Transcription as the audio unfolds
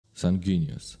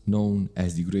Sanguinius, known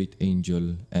as the Great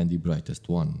Angel and the Brightest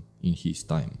One in his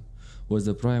time, was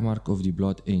the Primarch of the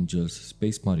Blood Angels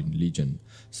Space Marine Legion,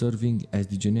 serving as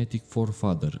the genetic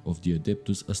forefather of the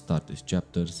Adeptus Astartes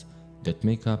chapters that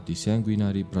make up the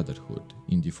Sanguinary Brotherhood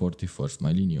in the 41st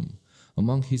millennium.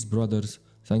 Among his brothers,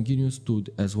 Sanguinius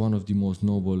stood as one of the most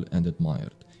noble and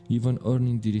admired, even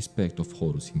earning the respect of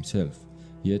Horus himself.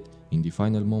 Yet, in the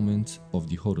final moments of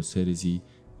the Horus Heresy,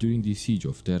 during the siege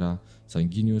of Terra,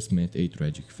 Sanguinius met a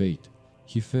tragic fate.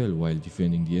 He fell while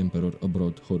defending the Emperor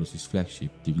aboard Horus's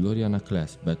flagship, the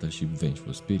Gloriana-class battleship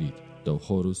Vengeful Spirit. Though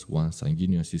Horus, once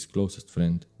Sanguinius' closest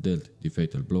friend, dealt the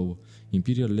fatal blow,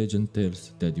 Imperial legend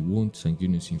tells that the wound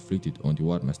Sanguinius inflicted on the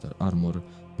War Master armor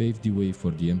paved the way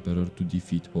for the Emperor to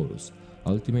defeat Horus,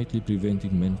 ultimately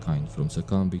preventing mankind from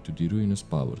succumbing to the ruinous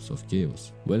powers of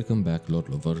chaos. Welcome back, Lord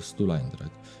lovers, to Liandrug.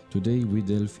 Today we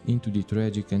delve into the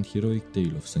tragic and heroic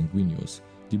tale of Sanguinius,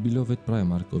 the beloved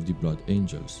Primarch of the Blood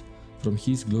Angels. From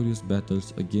his glorious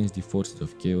battles against the forces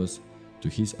of chaos to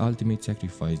his ultimate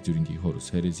sacrifice during the Horus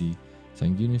Heresy,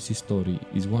 Sanguinius' story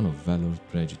is one of valor,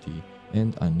 tragedy,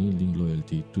 and unyielding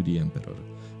loyalty to the Emperor.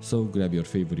 So grab your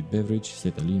favorite beverage,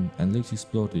 settle in, and let's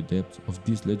explore the depths of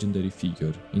this legendary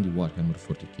figure in the Warhammer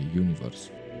 40k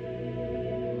universe.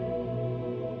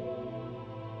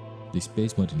 The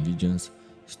Space Marine Legions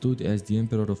stood as the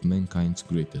Emperor of mankind's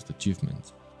greatest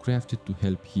achievements, crafted to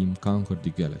help him conquer the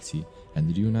galaxy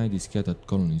and reunite the scattered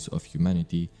colonies of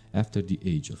humanity after the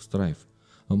Age of Strife.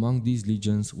 Among these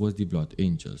legions was the Blood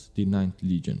Angels, the 9th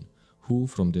Legion, who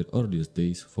from their earliest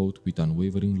days fought with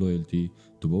unwavering loyalty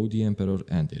to both the Emperor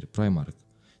and their Primarch.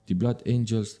 The Blood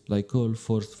Angels, like all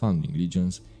first founding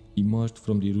legions, emerged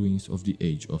from the ruins of the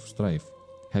Age of Strife.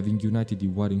 Having united the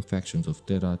warring factions of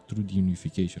Terra through the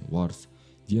Unification Wars,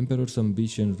 the Emperor's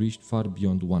ambition reached far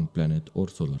beyond one planet or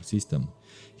solar system.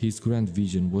 His grand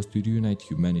vision was to reunite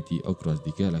humanity across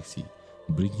the galaxy,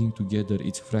 bringing together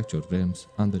its fractured realms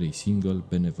under a single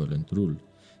benevolent rule.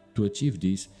 To achieve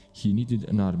this, he needed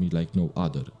an army like no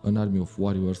other, an army of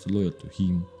warriors loyal to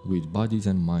him, with bodies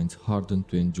and minds hardened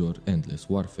to endure endless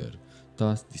warfare.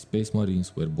 Thus, the Space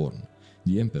Marines were born.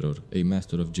 The Emperor, a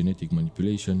master of genetic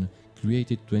manipulation,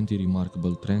 created 20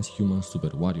 remarkable transhuman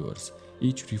super warriors,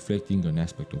 each reflecting an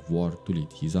aspect of war to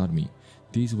lead his army.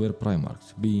 These were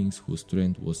Primarchs, beings whose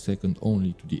strength was second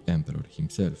only to the Emperor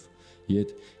himself.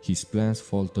 Yet, his plans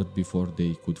faltered before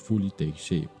they could fully take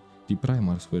shape. The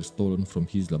Primarchs were stolen from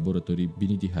his laboratory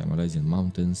beneath the Himalayan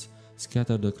mountains,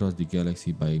 scattered across the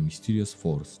galaxy by a mysterious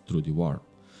force through the warp.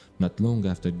 Not long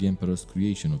after the Emperor's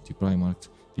creation of the Primarchs,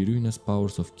 the ruinous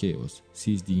powers of chaos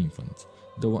seized the infants.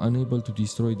 Though unable to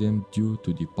destroy them due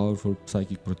to the powerful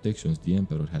psychic protections the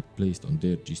Emperor had placed on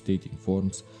their gestating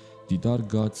forms, the Dark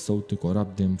Gods sought to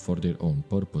corrupt them for their own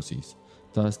purposes.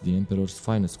 Thus, the Emperor's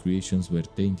finest creations were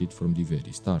tainted from the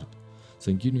very start.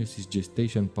 Sanguinius'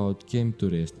 gestation pod came to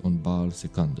rest on Baal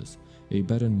Secundus, a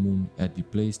barren moon at the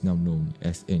place now known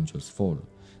as Angel's Fall.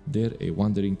 There, a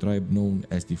wandering tribe known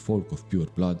as the Folk of Pure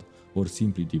Blood, or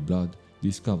simply the Blood,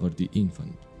 discovered the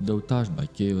infant. Though touched by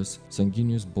chaos,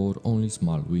 Sanguinius bore only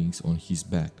small wings on his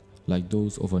back, like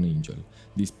those of an angel.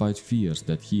 Despite fears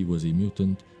that he was a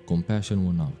mutant, compassion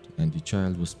won out, and the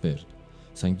child was spared.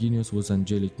 Sanguinius was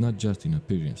angelic not just in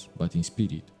appearance, but in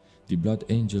spirit. The Blood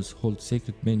Angels hold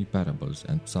sacred many parables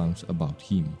and psalms about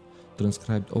him,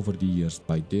 transcribed over the years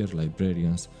by their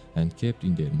librarians and kept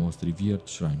in their most revered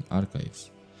shrine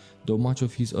archives. Though much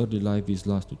of his early life is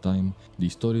lost to time, the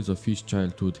stories of his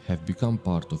childhood have become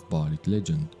part of Baalite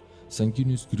legend.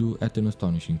 Sanguinius grew at an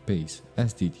astonishing pace,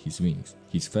 as did his wings.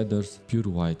 His feathers, pure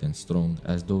white and strong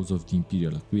as those of the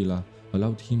Imperial Aquila,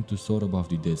 allowed him to soar above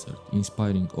the desert,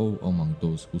 inspiring awe among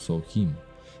those who saw him.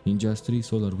 In just 3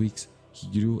 solar weeks, he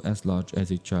grew as large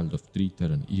as a child of 3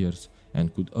 Terran years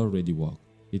and could already walk.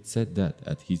 It's said that,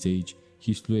 at his age,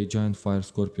 he slew a giant fire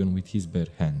scorpion with his bare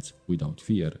hands, without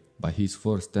fear. By his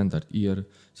 4th standard year,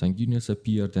 Sanguinius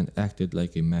appeared and acted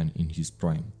like a man in his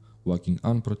prime, walking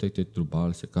unprotected through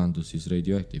Baal Secundus'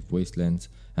 radioactive wastelands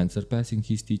and surpassing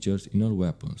his teachers in all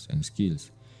weapons and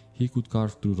skills. He could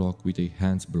carve through rock with a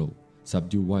hand's blow,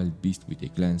 subdue wild beasts with a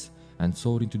glance, and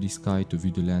soar into the sky to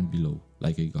view the land below,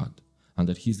 like a god.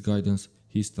 Under his guidance,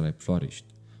 his tribe flourished.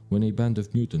 When a band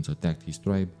of mutants attacked his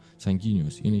tribe,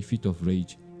 Sanguinius, in a fit of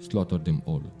rage, slaughtered them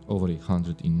all, over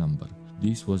 100 in number.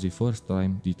 This was the first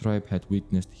time the tribe had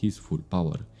witnessed his full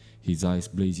power, his eyes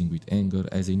blazing with anger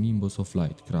as a nimbus of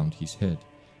light crowned his head.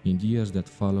 In the years that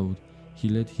followed, he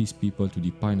led his people to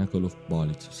the pinnacle of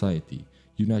Baalite society,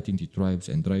 uniting the tribes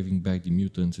and driving back the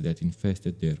mutants that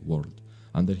infested their world.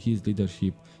 Under his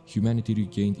leadership, humanity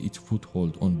regained its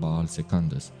foothold on Baal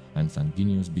Secundus, and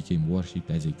Sanguinius became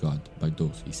worshipped as a god by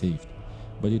those he saved.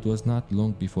 But it was not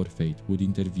long before fate would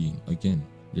intervene again.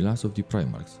 The loss of the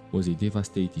Primarchs was a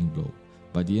devastating blow,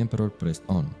 but the Emperor pressed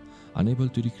on, unable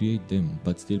to recreate them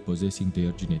but still possessing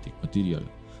their genetic material.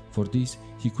 For this,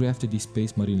 he crafted the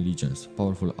Space Marine Legions,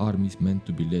 powerful armies meant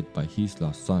to be led by his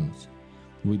lost sons.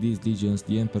 With these legions,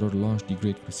 the Emperor launched the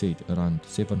Great Crusade around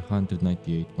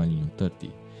 798 Millennium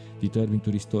 30, determined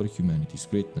to restore humanity's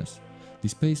greatness. The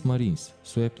Space Marines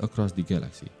swept across the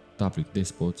galaxy, toppling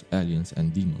despots, aliens,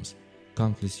 and demons.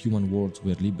 Countless human worlds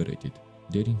were liberated,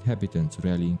 their inhabitants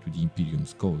rallying to the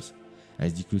Imperium's cause.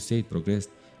 As the crusade progressed,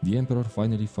 the Emperor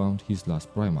finally found his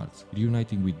lost Primarchs,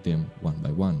 reuniting with them one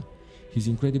by one. His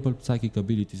incredible psychic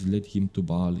abilities led him to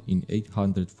Baal in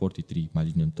 843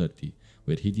 Millennium 30,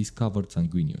 where he discovered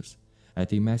Sanguinius.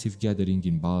 At a massive gathering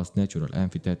in Baal's natural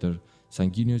amphitheater,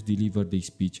 Sanguinius delivered a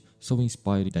speech so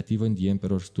inspiring that even the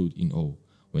Emperor stood in awe.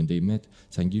 When they met,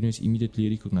 Sanguinius immediately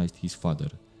recognized his father.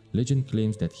 Legend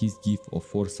claims that his gift of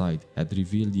foresight had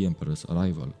revealed the Emperor's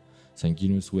arrival.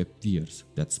 Sanguinius wept tears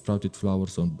that sprouted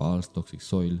flowers on Baal's toxic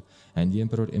soil, and the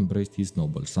Emperor embraced his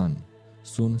noble son.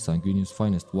 Soon, Sanguinius'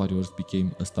 finest warriors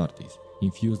became Astartes,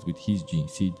 infused with his gene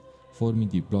seed, forming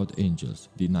the Blood Angels,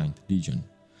 the 9th Legion.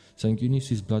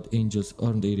 Sanguinius' Blood Angels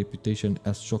earned a reputation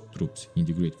as shock troops in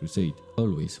the Great Crusade,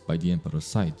 always by the Emperor's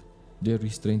side. Their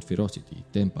restrained ferocity,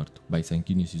 tempered by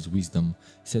Sanguinius' wisdom,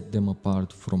 set them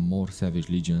apart from more savage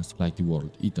legions like the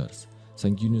World Eaters.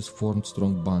 Sanguinius formed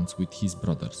strong bonds with his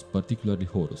brothers, particularly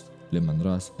Horus,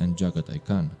 Lemanras, and Jagatai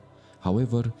Khan.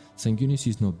 However,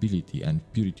 Sanguinius' nobility and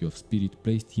purity of spirit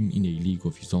placed him in a league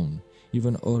of his own,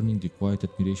 even earning the quiet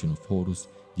admiration of Horus,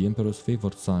 the Emperor's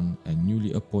favored son and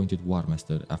newly appointed War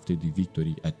Master after the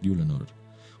victory at Lulanor.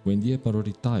 When the Emperor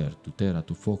retired to Terra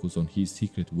to focus on his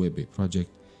secret Webe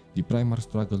project, the Primarchs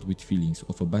struggled with feelings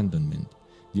of abandonment.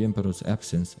 The Emperor's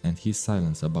absence and his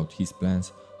silence about his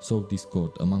plans sowed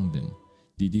discord among them.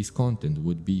 The discontent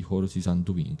would be Horus's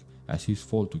undoing, as his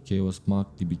fall to chaos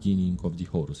marked the beginning of the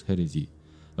Horus Heresy.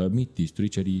 Amid this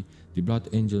treachery, the Blood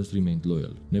Angels remained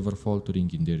loyal, never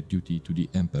faltering in their duty to the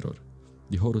Emperor.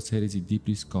 The Horus Heresy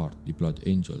deeply scarred the Blood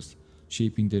Angels,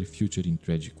 shaping their future in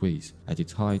tragic ways. At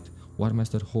its height, War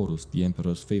Master Horus, the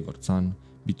Emperor's favored son,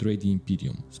 betrayed the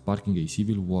Imperium, sparking a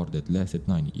civil war that lasted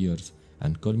 9 years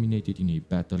and culminated in a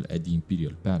battle at the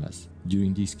Imperial Palace.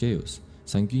 During this chaos,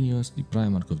 Sanguinius, the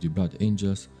Primarch of the Blood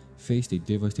Angels, faced a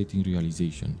devastating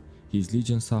realization. His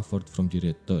legion suffered from the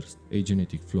Red Thirst, a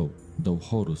genetic flaw. Though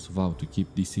Horus vowed to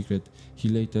keep this secret, he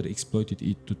later exploited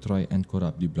it to try and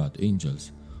corrupt the Blood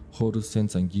Angels. Horus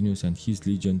sent Sanguinius and his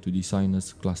legion to the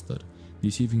Sinus cluster,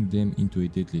 deceiving them into a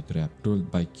deadly trap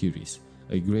ruled by Kyris,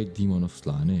 a great demon of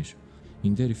Slaanesh.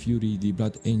 In their fury, the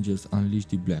Blood Angels unleashed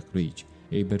the Black Rage,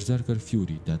 a berserker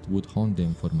fury that would haunt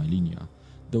them for millennia.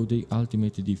 Though they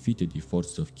ultimately defeated the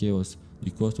forces of chaos,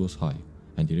 the cost was high,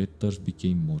 and the Red Thirst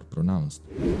became more pronounced.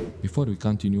 Before we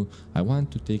continue, I want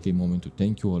to take a moment to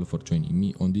thank you all for joining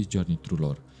me on this journey through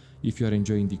lore. If you are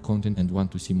enjoying the content and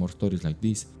want to see more stories like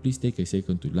this, please take a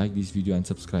second to like this video and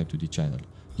subscribe to the channel.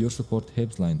 Your support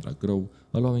helps Liandrug grow,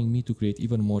 allowing me to create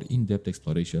even more in-depth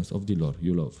explorations of the lore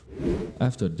you love.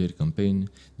 After their campaign,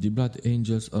 the Blood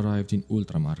Angels arrived in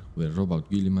Ultramar, where Robert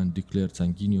Guilliman declared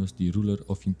Sanguinius the ruler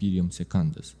of Imperium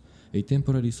Secundus, a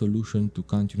temporary solution to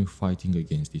continue fighting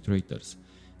against the traitors.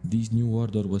 This new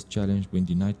order was challenged when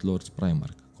the Night Lord's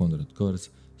Primarch, Conrad Kurz,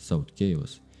 sought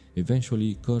chaos.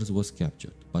 Eventually, Kurz was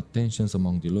captured, but tensions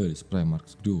among the loyalist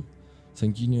Primarchs grew.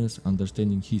 Sanguinius,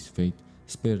 understanding his fate,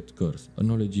 spared Kurz,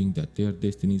 acknowledging that their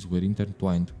destinies were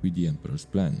intertwined with the Emperor's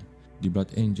plan. The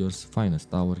Blood Angels'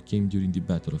 finest hour came during the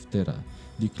Battle of Terra,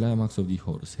 the climax of the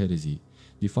Horus Heresy.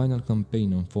 The final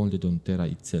campaign unfolded on Terra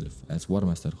itself, as War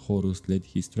Master Horus led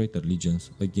his traitor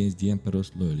legions against the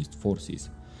Emperor's loyalist forces.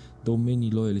 Though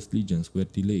many loyalist legions were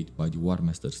delayed by the War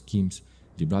Master's schemes,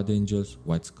 the Blood Angels,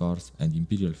 White Scars, and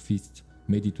Imperial Fists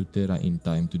made it to Terra in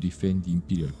time to defend the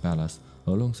Imperial Palace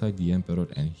alongside the Emperor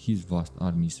and his vast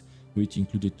armies, which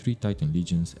included 3 Titan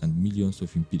legions and millions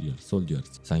of Imperial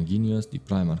soldiers. Sanguinius, the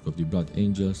Primarch of the Blood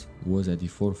Angels, was at the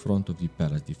forefront of the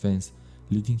palace defense,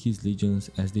 leading his legions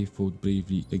as they fought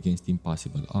bravely against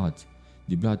impossible odds.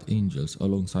 The Blood Angels,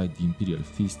 alongside the Imperial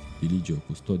Fist, the Legio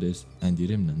Custodes, and the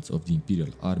remnants of the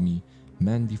Imperial army,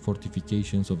 manned the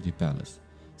fortifications of the palace.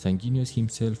 Sanguinius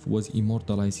himself was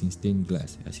immortalized in stained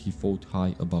glass as he fought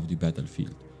high above the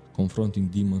battlefield, confronting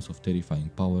demons of terrifying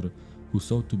power who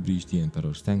sought to breach the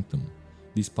Emperor's sanctum.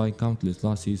 Despite countless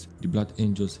losses, the Blood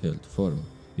Angels held firm.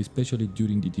 especially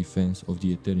during the defense of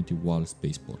the Eternity Wall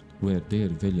spaceport, where their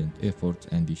valiant efforts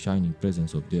and the shining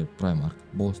presence of their Primarch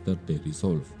bolstered their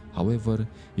resolve. However,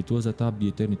 it was atop the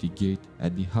Eternity Gate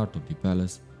at the heart of the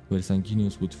palace where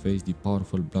Sanguinius would face the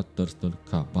powerful bloodthirsty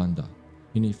Ka-Banda.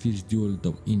 In a fierce duel,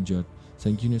 though injured,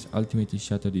 Sanguinius ultimately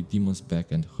shattered the demon's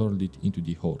back and hurled it into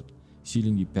the horde,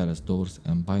 sealing the palace doors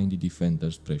and buying the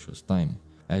defenders precious time.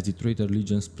 As the traitor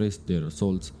legions pressed their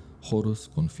assaults, Horus,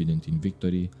 confident in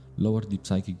victory, lowered the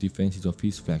psychic defenses of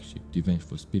his flagship, the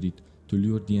Vengeful Spirit, to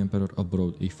lure the Emperor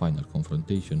abroad a final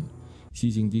confrontation.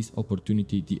 Seizing this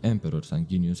opportunity, the Emperor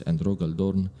Sanguinius and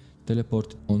Rogaldorn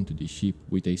teleported onto the ship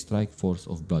with a strike force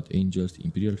of Blood Angels,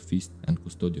 Imperial Fist, and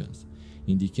Custodians.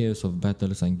 In the chaos of battle,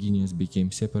 Sanguinius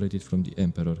became separated from the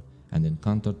Emperor and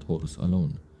encountered Horus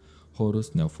alone.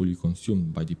 Horus, now fully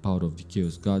consumed by the power of the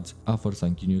Chaos Gods, offered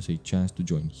Sanguinius a chance to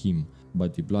join him,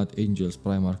 but the Blood Angels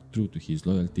Primarch, true to his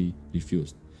loyalty,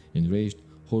 refused. Enraged,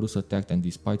 Horus attacked, and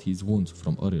despite his wounds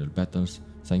from earlier battles,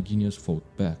 Sanguinius fought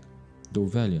back. Though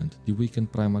valiant, the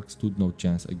weakened Primarch stood no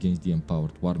chance against the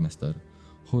empowered Warmaster.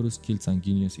 Horus killed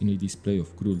Sanguinius in a display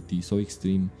of cruelty so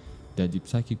extreme that the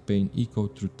psychic pain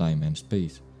echoed through time and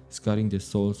space, scarring the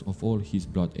souls of all his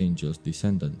Blood Angels'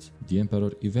 descendants. The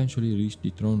Emperor eventually reached the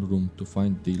throne room to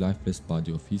find the lifeless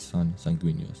body of his son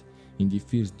Sanguinius. In the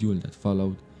fierce duel that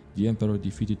followed, the Emperor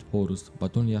defeated Horus,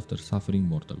 but only after suffering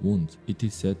mortal wounds. It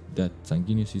is said that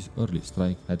Sanguinius' early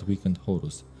strike had weakened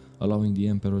Horus, allowing the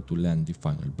Emperor to land the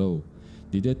final blow.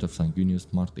 The death of Sanguinius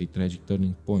marked a tragic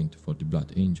turning point for the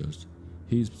Blood Angels.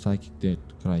 His psychic death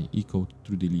cry echoed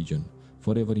through the Legion,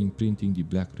 forever imprinting the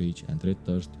black rage and red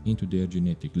thirst into their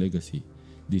genetic legacy.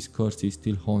 These curses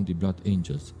still haunt the Blood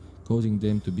Angels, causing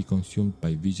them to be consumed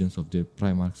by visions of their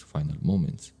Primarch's final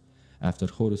moments. After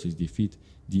Horus' defeat,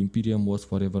 the Imperium was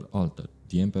forever altered.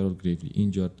 The Emperor, gravely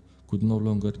injured, could no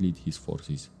longer lead his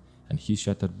forces, and his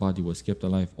shattered body was kept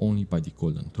alive only by the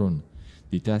Golden Throne.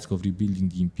 The task of rebuilding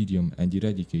the Imperium and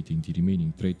eradicating the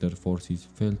remaining traitor forces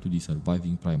fell to the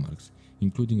surviving Primarchs,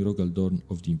 including Rogaldorn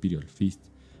of the Imperial Fist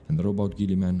and Robout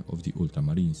Guilliman of the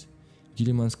Ultramarines.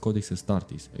 Guilliman's Codex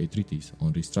Astartes, a treatise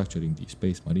on restructuring the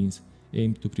Space Marines,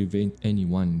 aimed to prevent any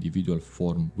one individual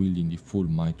form wielding the full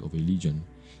might of a legion.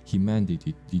 He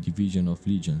mandated the division of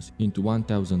legions into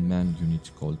 1,000-man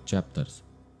units called chapters.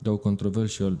 Though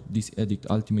controversial, this edict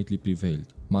ultimately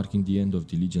prevailed, marking the end of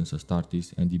the Legions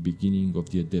Astartes and the beginning of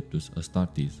the Adeptus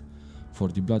Astartes. For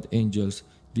the Blood Angels,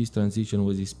 this transition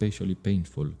was especially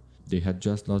painful. They had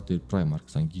just lost their Primarch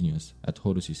Sanguinius at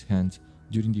Horus' hands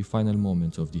during the final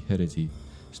moments of the Heresy.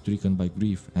 Stricken by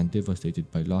grief and devastated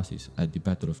by losses at the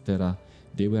Battle of Terra,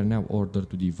 they were now ordered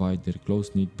to divide their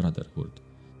close-knit brotherhood.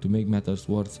 To make matters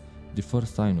worse, the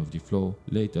first sign of the flaw,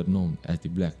 later known as the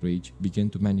Black Rage, began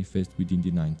to manifest within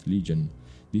the 9th Legion.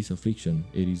 This affliction,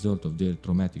 a result of their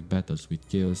traumatic battles with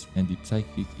Chaos and the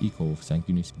psychic echo of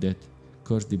Sanguinius' death,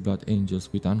 cursed the Blood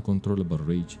Angels with uncontrollable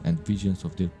rage and visions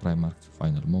of their Primarch's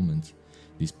final moments.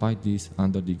 Despite this,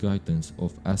 under the guidance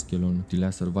of Askelon, the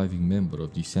last surviving member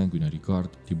of the Sanguinary Guard,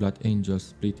 the Blood Angels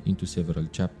split into several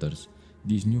chapters.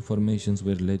 These new formations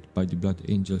were led by the Blood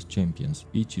Angels champions,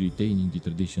 each retaining the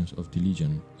traditions of the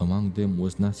Legion. Among them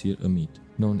was Nasir Amit,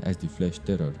 known as the Flesh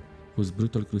Terror, whose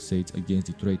brutal crusades against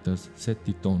the traitors set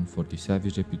the tone for the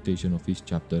savage reputation of his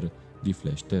chapter, the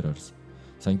Flesh Terrors.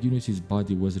 Sanguinius'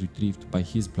 body was retrieved by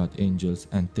his Blood Angels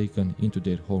and taken into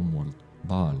their homeworld,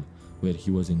 Baal, where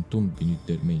he was entombed beneath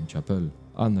their main chapel.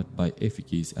 Honored by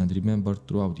effigies and remembered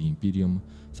throughout the Imperium,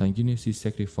 Sanguinius'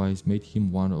 sacrifice made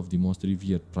him one of the most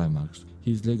revered Primarchs.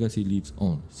 His legacy lives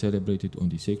on, celebrated on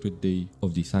the sacred day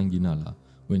of the Sanguinala,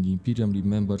 when the Imperium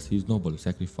remembers his noble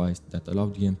sacrifice that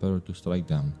allowed the Emperor to strike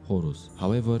down Horus.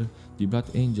 However, the Blood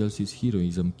Angels'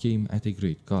 heroism came at a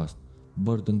great cost.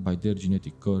 Burdened by their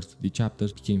genetic curse, the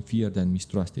chapters became feared and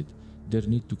mistrusted, their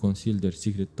need to conceal their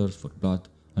secret thirst for blood,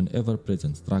 an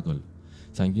ever-present struggle.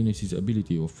 Sanguinius'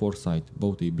 ability of foresight,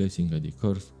 both a blessing and a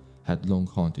curse, had long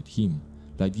haunted him.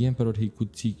 Like the Emperor, he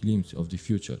could see glimpses of the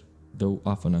future, though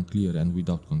often unclear and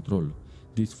without control.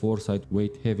 This foresight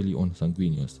weighed heavily on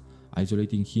Sanguinius,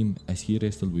 isolating him as he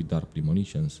wrestled with dark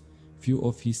premonitions. Few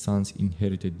of his sons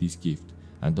inherited this gift,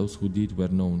 and those who did were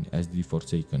known as the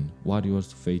Forsaken,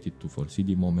 warriors fated to foresee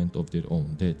the moment of their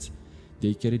own deaths.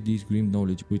 They carried this grim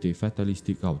knowledge with a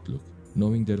fatalistic outlook,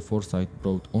 knowing their foresight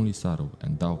brought only sorrow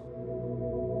and doubt.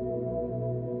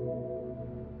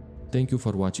 Thank you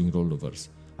for watching, Rollovers.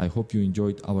 I hope you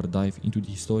enjoyed our dive into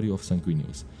the story of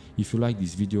Sanguinius. If you like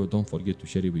this video, don't forget to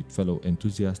share it with fellow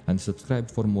enthusiasts and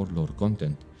subscribe for more lore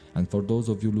content. And for those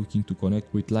of you looking to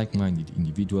connect with like-minded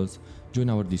individuals, join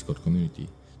our Discord community.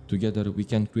 Together, we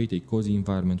can create a cozy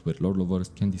environment where lore lovers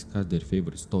can discuss their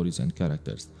favorite stories and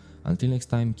characters. Until next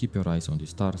time, keep your eyes on the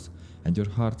stars and your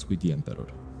hearts with the Emperor.